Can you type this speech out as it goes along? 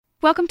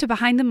Welcome to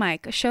Behind the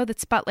Mic, a show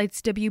that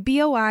spotlights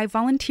WBOI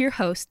volunteer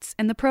hosts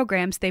and the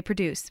programs they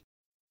produce.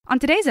 On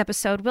today's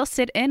episode, we'll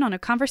sit in on a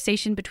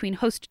conversation between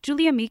host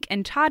Julia Meek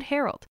and Todd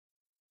Harold.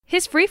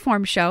 His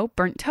freeform show,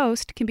 Burnt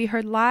Toast, can be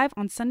heard live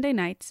on Sunday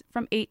nights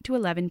from 8 to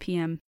 11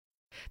 p.m.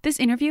 This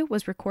interview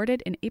was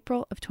recorded in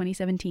April of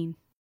 2017.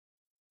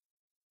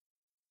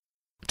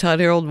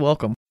 Todd Harold,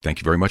 welcome. Thank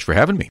you very much for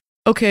having me.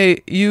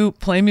 Okay, you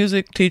play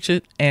music, teach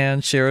it,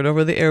 and share it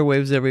over the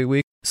airwaves every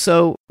week.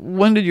 So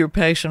when did your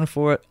passion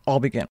for it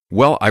all begin?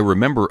 Well, I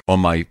remember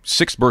on my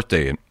 6th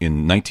birthday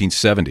in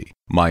 1970,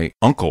 my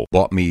uncle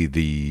bought me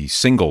the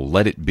single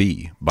Let It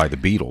Be by the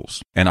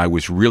Beatles, and I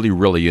was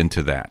really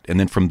into that.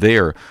 And then from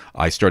there,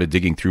 I started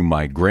digging through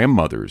my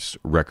grandmother's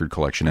record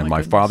collection and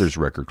my father's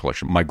record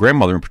collection. My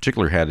grandmother in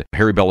particular had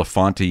Harry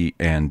Belafonte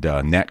and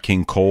Nat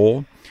King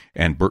Cole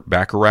and Burt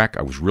Bacharach.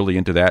 I was really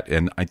into that,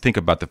 and I think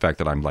about the fact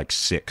that I'm like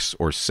 6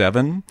 or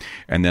 7,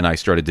 and then I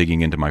started digging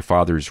into my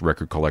father's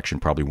record collection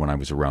probably when I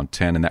was around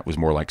 10, and that was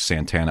more like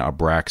Santana,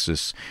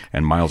 Abraxas,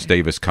 and Miles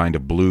Davis, Kind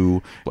of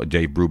Blue,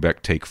 Dave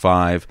Brubeck, Take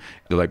 5.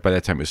 Like by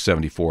that time it was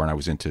 74, and I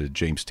was into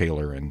James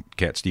Taylor and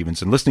Cat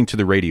Stevens and listening to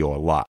the radio a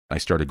lot. I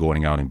started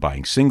going out and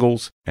buying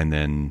singles, and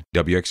then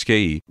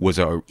WXKE was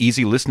a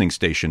easy listening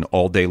station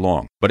all day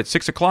long. But at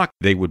 6 o'clock,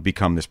 they would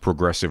become this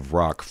progressive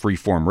rock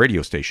freeform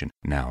radio station.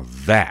 Now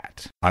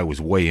that, I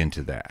was way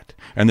into that.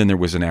 And then there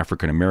was an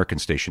African-American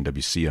station,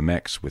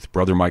 WCMX, with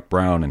Brother Mike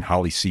Brown and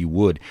Holly C.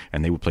 Wood,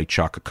 and they would play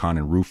Chaka Khan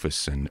and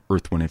Rufus and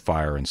Earth, Wind &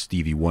 Fire and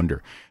Stevie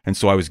Wonder. And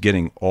so I was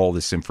getting all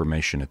this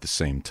information at the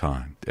same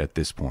time at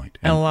this point.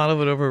 And a lot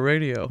of it over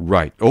radio.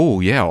 Right. Oh,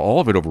 yeah, all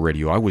of it over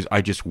radio.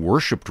 I just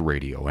worshipped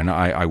radio, and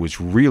I was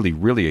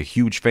really a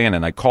huge fan,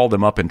 and I called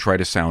them up and tried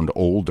to sound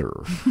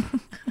older.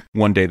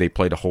 One day they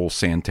played a whole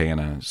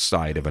Santana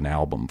side of an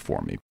album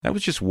for me. That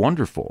was just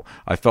wonderful.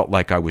 I felt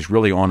like I was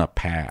really on a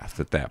path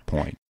at that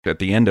point. At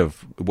the end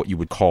of what you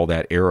would call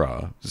that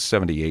era,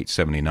 78,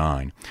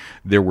 79,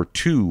 there were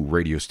 2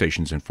 radio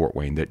stations in Fort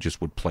Wayne that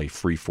just would play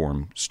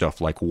freeform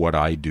stuff like what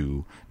I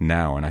do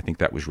now, and I think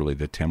that was really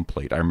the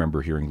template. I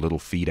remember hearing Little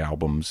Feat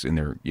albums in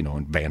there,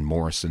 and Van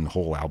Morrison,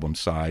 whole album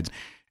sides,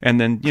 and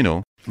then,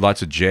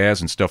 lots of jazz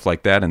and stuff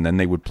like that, and then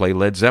they would play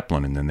Led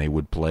Zeppelin, and then they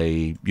would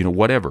play,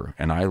 whatever,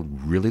 and I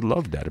really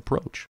loved that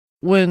approach.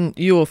 When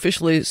you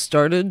officially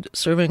started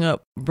serving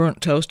up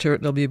Burnt Toast here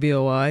at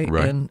WBOI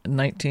Right. in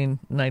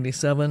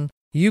 1997,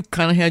 you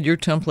kind of had your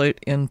template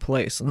in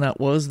place, and that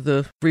was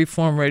the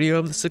freeform radio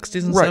of the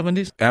 60s and Right.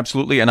 70s?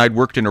 Absolutely, and I'd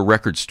worked in a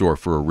record store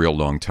for a real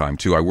long time,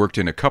 too. I worked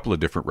in a couple of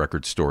different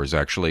record stores,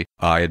 actually.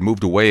 I had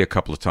moved away a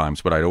couple of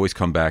times, but I'd always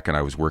come back, and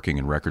I was working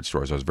in record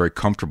stores. I was very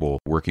comfortable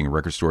working in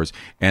record stores,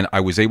 and I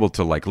was able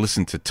to,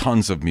 listen to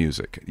tons of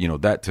music.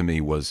 That, to me,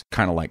 was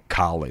kind of like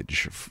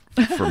college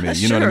for me.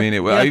 You know what I mean?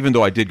 Yeah. Even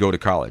though I did go to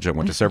college. I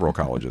went to several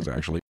colleges,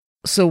 actually.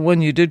 So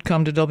when you did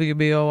come to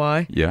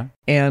WBOI, Yeah.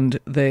 and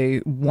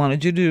they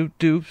wanted you to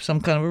do some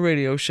kind of a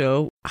radio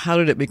show, how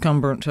did it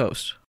become Burnt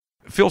Toast?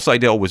 Phil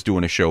Seidel was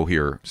doing a show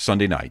here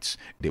Sunday nights.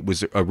 It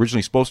was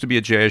originally supposed to be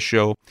a jazz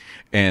show,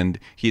 and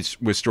he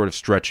was sort of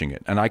stretching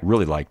it, and I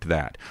really liked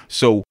that.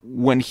 So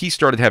when he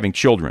started having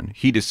children,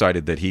 he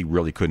decided that he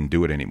really couldn't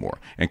do it anymore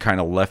and kind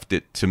of left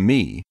it to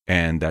me,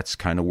 and that's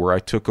kind of where I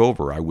took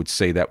over. I would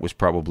say that was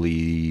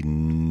probably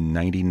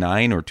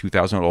 99 or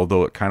 2000,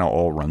 although it kind of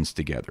all runs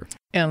together.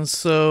 And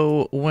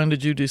so when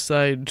did you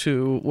decide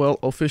to,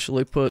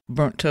 officially put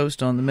Burnt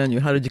Toast on the menu?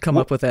 How did you come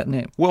up with that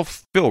name? Well,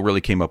 Phil really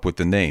came up with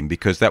the name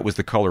because that was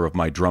the color of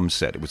my drum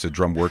set. It was a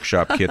drum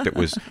workshop kit that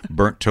was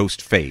Burnt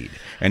Toast Fade.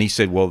 And he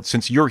said, well,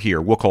 since you're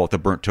here, we'll call it the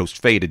Burnt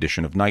Toast Fade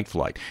edition of Night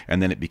Flight.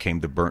 And then it became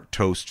the Burnt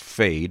Toast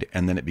Fade,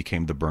 and then it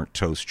became the Burnt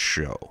Toast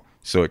Show.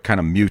 So it kind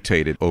of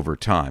mutated over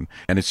time.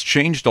 And it's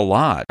changed a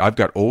lot. I've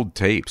got old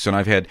tapes, and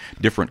I've had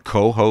different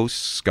co-hosts,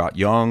 Scott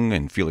Young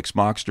and Felix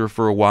Moxter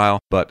for a while,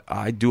 but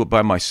I do it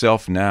by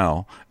myself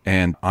now,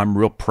 and I'm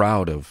real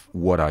proud of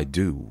what I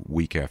do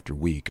week after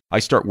week. I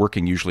start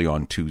working usually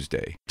on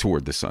Tuesday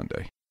toward the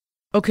Sunday.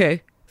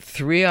 Okay,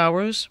 3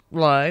 hours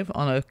live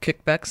on a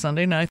kickback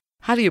Sunday night.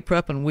 How do you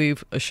prep and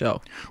weave a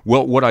show?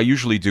 Well, what I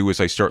usually do is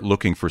I start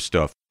looking for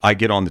stuff. I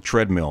get on the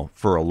treadmill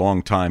for a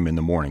long time in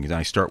the morning, and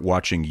I start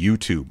watching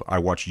YouTube. I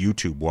watch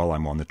YouTube while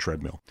I'm on the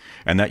treadmill,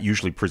 and that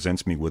usually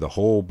presents me with a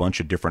whole bunch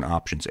of different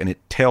options, and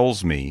it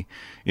tells me,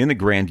 in the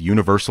grand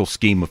universal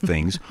scheme of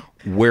things,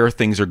 where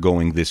things are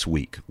going this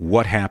week,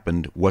 what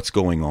happened, what's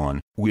going on.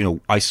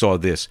 I saw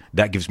this.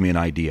 That gives me an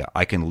idea.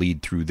 I can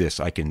lead through this.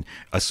 I can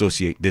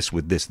associate this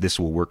with this. This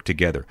will work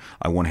together.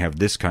 I want to have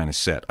this kind of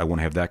set. I want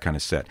to have that kind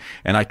of set.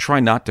 And I try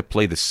not to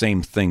play the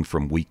same thing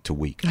from week to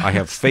week. I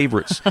have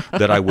favorites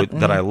that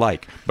I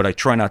like, but I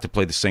try not to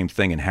play the same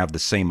thing and have the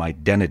same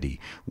identity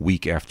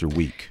week after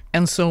week.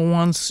 And so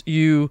once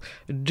you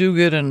do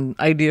get an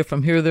idea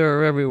from here, there,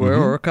 or everywhere,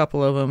 or a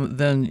couple of them,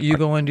 then you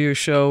go into your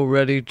show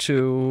ready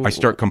to... I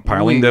start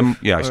compiling them.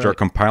 Yeah, I start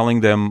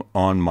compiling them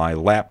on my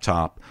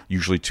laptop,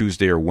 usually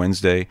Tuesday or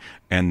Wednesday,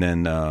 and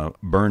then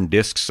burn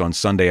discs on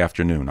Sunday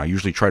afternoon. I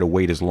usually try to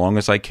wait as long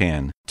as I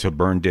can to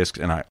burn discs,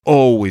 and I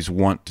always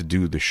want to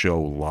do the show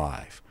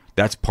live.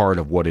 That's part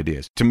of what it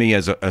is. To me,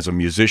 as a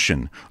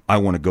musician, I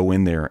want to go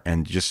in there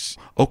and just,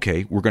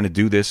 okay, we're going to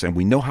do this, and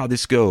we know how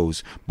this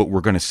goes, but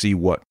we're going to see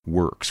what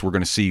works. We're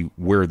going to see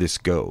where this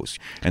goes.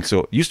 And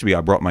so it used to be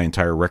I brought my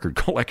entire record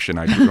collection.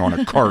 I put it on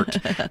a cart,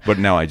 but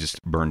now I just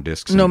burn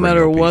discs. No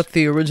matter what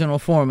the original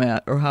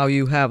format or how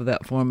you have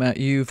that format,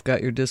 you've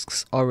got your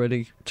discs all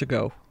ready to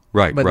go.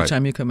 Right, by the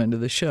time you come into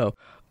the show.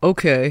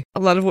 Okay,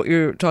 a lot of what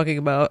you're talking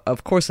about,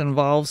 of course,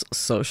 involves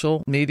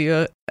social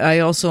media. I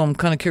also am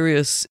kind of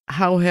curious,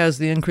 how has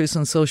the increase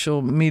in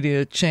social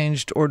media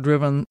changed or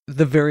driven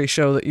the very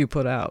show that you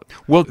put out?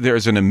 Well,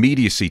 there's an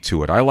immediacy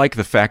to it. I like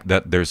the fact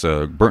that there's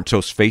a Burnt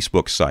Toast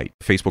Facebook site,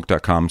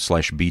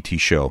 facebook.com/BT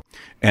show,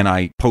 and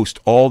I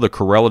post all the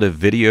correlative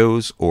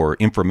videos or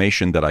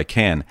information that I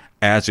can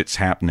as it's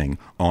happening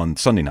on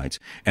Sunday nights,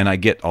 and I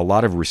get a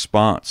lot of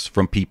response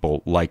from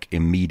people like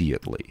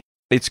immediately.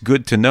 It's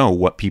good to know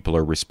what people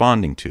are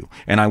responding to.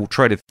 And I will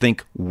try to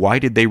think, why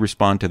did they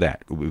respond to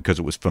that? Because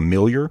it was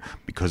familiar?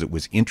 Because it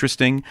was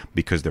interesting?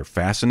 Because they're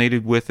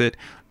fascinated with it?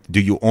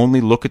 Do you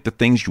only look at the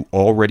things you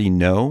already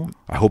know?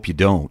 I hope you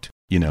don't,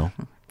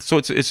 So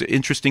it's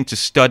interesting to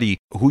study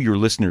who your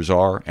listeners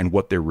are and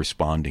what they're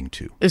responding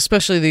to.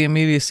 Especially the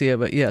immediacy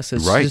of it, yes.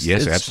 It's right, just,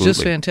 yes, it's absolutely.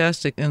 just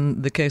fantastic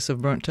in the case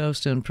of Burnt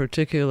Toast in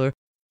particular.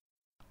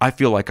 I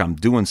feel like I'm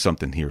doing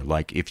something here.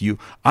 Like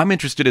I'm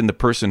interested in the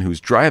person who's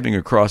driving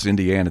across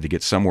Indiana to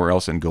get somewhere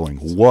else and going,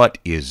 what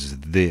is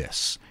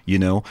this?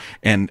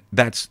 And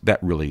that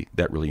really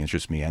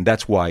interests me. And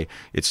that's why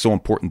it's so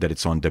important that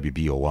it's on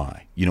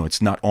WBOI.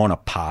 It's not on a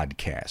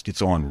podcast.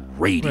 It's on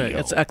radio. Right,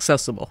 it's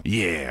accessible.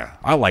 Yeah.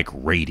 I like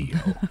radio,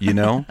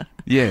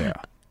 Yeah.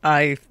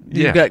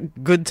 You've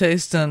got good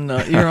taste in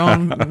your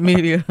own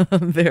media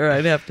there,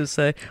 I'd have to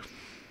say.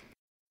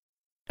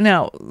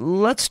 Now,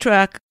 let's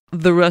track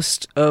the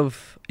rest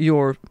of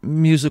your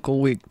musical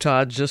week,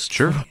 Todd, just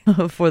sure.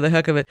 for the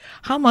heck of it.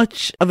 How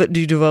much of it do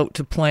you devote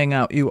to playing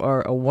out? You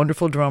are a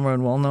wonderful drummer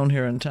and well-known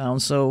here in town,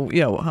 so,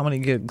 how many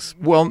gigs?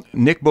 Well,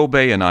 Nick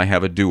Bobet and I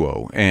have a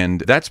duo,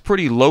 and that's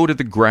pretty low to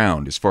the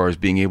ground as far as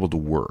being able to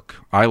work.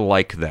 I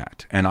like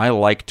that, and I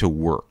like to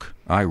work.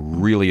 I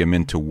really am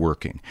into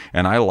working,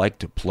 and I like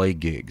to play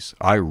gigs.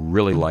 I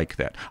really like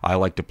that. I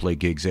like to play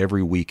gigs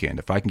every weekend.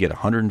 If I can get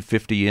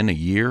 150 in a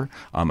year,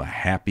 I'm a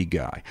happy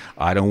guy.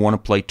 I don't want to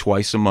play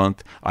twice a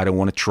month. I don't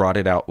want to trot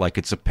it out like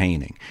it's a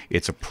painting.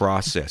 It's a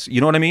process. You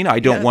know what I mean? I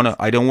don't want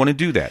to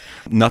do that.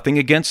 Nothing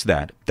against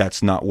that.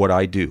 That's not what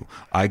I do.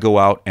 I go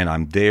out and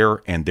I'm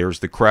there, and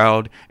there's the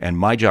crowd, and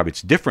my job,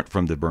 it's different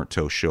from the Burnt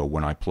Toast show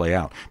when I play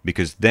out,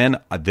 because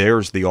then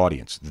there's the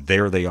audience.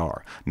 There they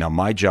are. Now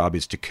my job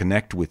is to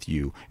connect with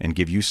you and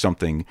give you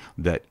something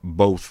that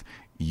both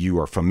you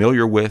are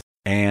familiar with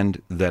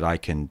and that I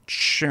can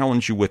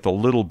challenge you with a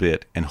little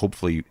bit, and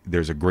hopefully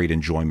there's a great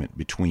enjoyment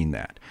between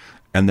that.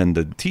 And then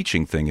the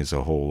teaching thing is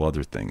a whole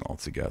other thing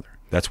altogether.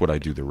 That's what I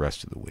do the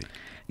rest of the week.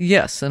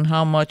 Yes, and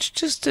how much,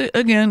 just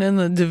again, in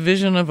the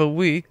division of a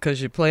week,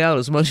 because you play out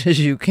as much as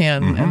you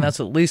can, and that's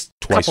at least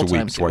twice a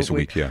times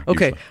week, yeah.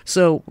 Okay, usually.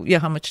 So,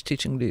 how much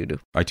teaching do you do?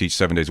 I teach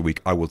 7 days a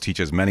week. I will teach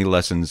as many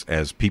lessons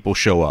as people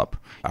show up.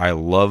 I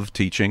love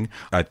teaching.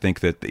 I think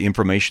that the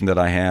information that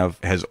I have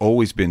has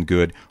always been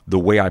good. The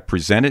way I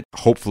present it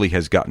hopefully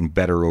has gotten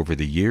better over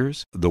the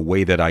years. The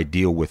way that I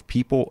deal with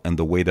people and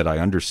the way that I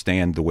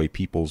understand the way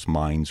people's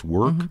minds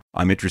work.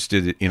 I'm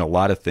interested in a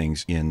lot of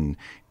things, in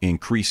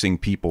increasing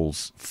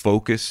people's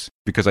focus,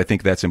 because I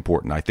think that's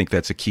important. I think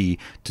that's a key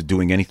to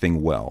doing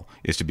anything well,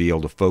 is to be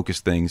able to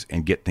focus things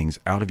and get things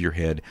out of your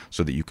head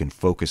so that you can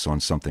focus on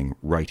something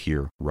right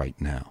here, right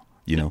now.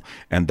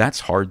 And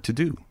that's hard to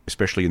do,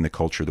 especially in the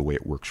culture the way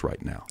it works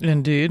right now.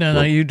 Indeed,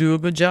 and you do a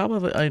good job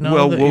of it. I know.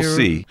 Well, we'll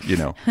see.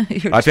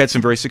 I've had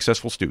some very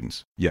successful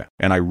students,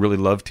 and I really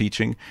love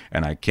teaching,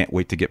 and I can't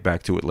wait to get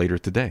back to it later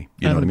today.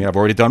 You know what I mean? I've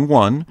already done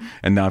one,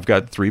 and now I've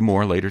got 3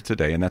 more later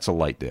today, and that's a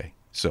light day.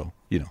 So,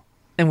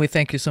 And we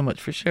thank you so much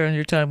for sharing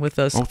your time with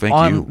us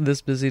on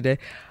this busy day.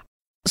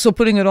 So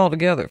putting it all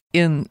together,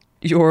 in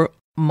your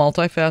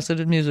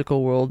multifaceted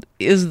musical world,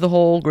 is the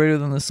whole greater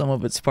than the sum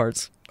of its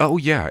parts? Oh,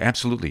 yeah,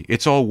 absolutely.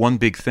 It's all one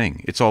big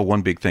thing.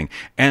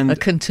 And a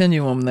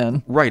continuum,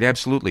 then. Right,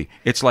 absolutely.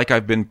 It's like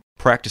I've been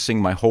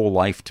practicing my whole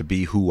life to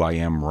be who I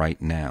am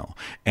right now.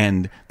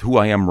 And who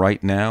I am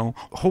right now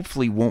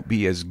hopefully won't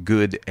be as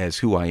good as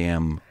who I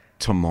am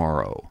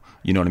tomorrow.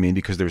 You know what I mean?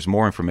 Because there's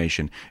more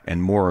information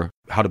and more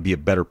how to be a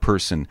better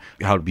person,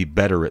 how to be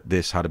better at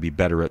this, how to be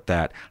better at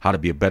that, how to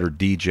be a better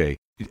DJ,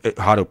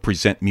 how to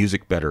present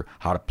music better,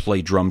 how to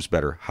play drums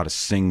better, how to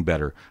sing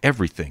better,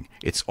 everything.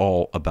 It's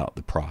all about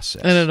the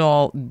process. And it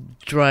all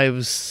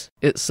drives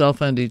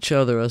itself and each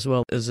other as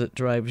well as it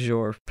drives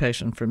your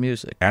passion for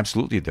music.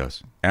 Absolutely it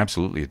does.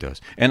 Absolutely it does.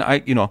 And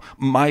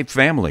my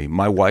family,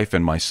 my wife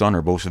and my son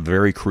are both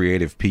very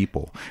creative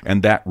people,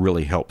 and that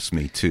really helps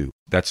me too.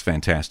 That's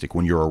fantastic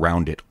when you're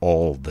around it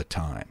all the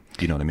time.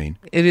 You know what I mean?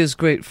 It is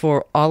great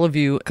for all of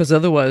you, because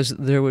otherwise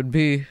there would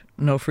be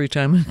no free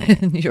time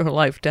in your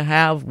life to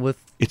have with...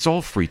 It's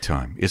all free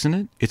time, isn't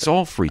it? It's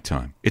all free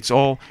time. It's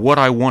all what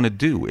I want to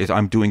do.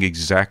 I'm doing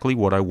exactly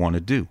what I want to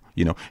do.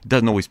 You know, it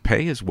doesn't always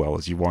pay as well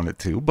as you want it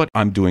to, but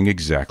I'm doing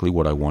exactly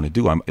what I want to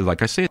do.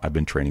 Like I say, I've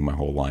been training my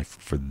whole life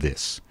for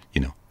this,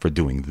 for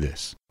doing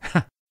this.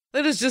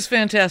 That is just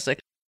fantastic.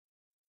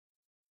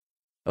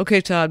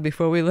 Okay, Todd,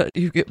 before we let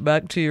you get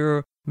back to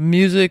your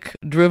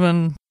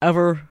music-driven,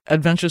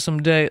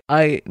 ever-adventuresome day,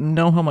 I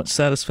know how much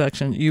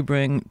satisfaction you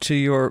bring to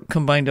your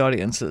combined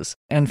audiences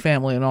and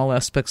family and all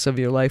aspects of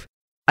your life.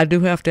 I do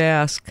have to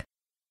ask,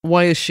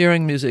 why is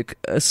sharing music,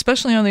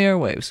 especially on the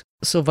airwaves,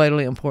 so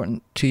vitally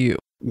important to you?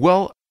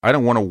 Well, I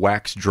don't want to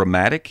wax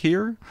dramatic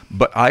here,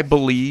 but I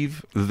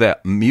believe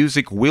that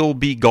music will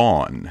be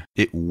gone.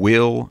 It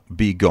will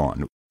be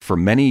gone. For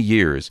many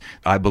years,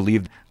 I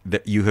believe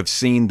that you have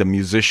seen the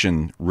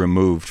musician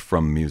removed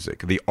from music,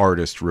 the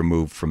artist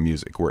removed from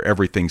music, where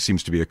everything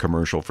seems to be a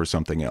commercial for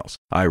something else.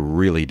 I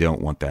really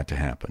don't want that to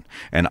happen.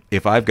 And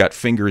if I've got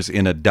fingers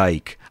in a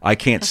dike, I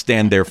can't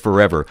stand there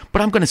forever,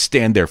 but I'm going to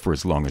stand there for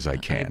as long as I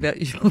can. I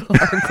bet you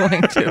are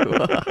going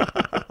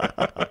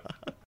to.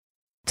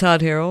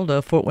 Todd Harold,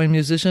 a Fort Wayne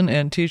musician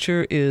and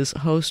teacher, is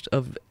host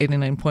of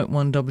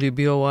 89.1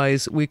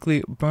 WBOI's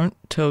weekly Burnt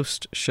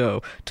Toast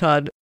show.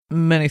 Todd,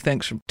 many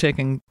thanks for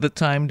taking the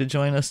time to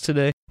join us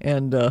today,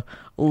 and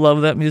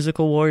love that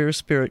musical warrior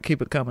spirit.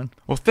 Keep it coming.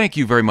 Well, thank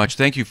you very much.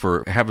 Thank you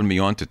for having me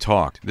on to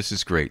talk. This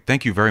is great.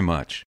 Thank you very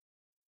much.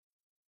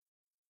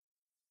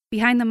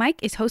 Behind the Mic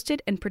is hosted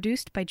and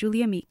produced by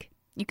Julia Meek.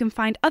 You can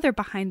find other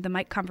Behind the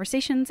Mic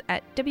conversations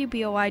at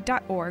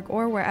WBOI.org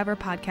or wherever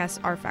podcasts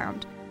are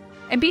found.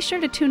 And be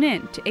sure to tune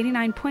in to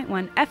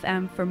 89.1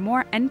 FM for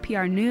more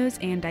NPR news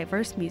and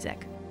diverse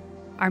music.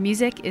 Our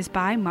music is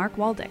by Mark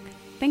Waldick.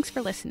 Thanks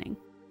for listening.